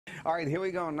All right, here we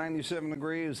go, 97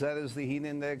 degrees. That is the heat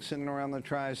index in and around the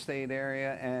tri-state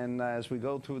area. And as we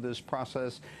go through this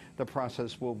process, the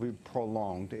process will be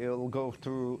prolonged. It'll go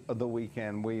through the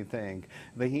weekend, we think.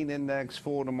 The heat index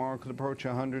for tomorrow could approach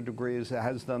 100 degrees. It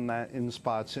has done that in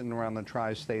spots in and around the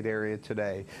tri-state area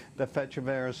today. The fetch of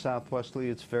air is southwesterly.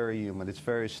 It's very humid. It's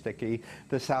very sticky.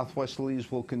 The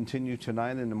southwesterlies will continue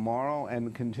tonight and tomorrow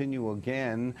and continue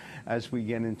again as we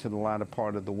get into the latter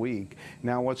part of the week.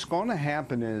 Now, what's going to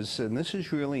happen is, and this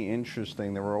is really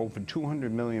interesting, there are over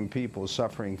 200 million people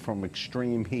suffering from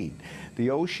extreme heat. The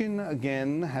ocean,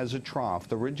 again, has a trough.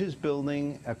 The ridge is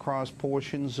building across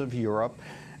portions of Europe.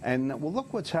 And well,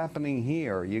 look what's happening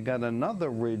here. You got another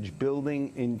ridge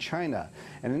building in China.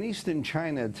 And in eastern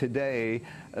China today,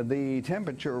 the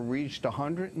temperature reached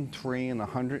 103 and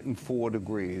 104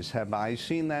 degrees. Have I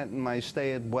seen that in my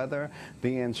stay at weather?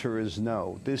 The answer is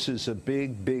no. This is a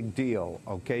big, big deal,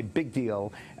 okay? Big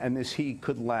deal. And this heat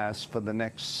could last for the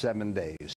next 7 days.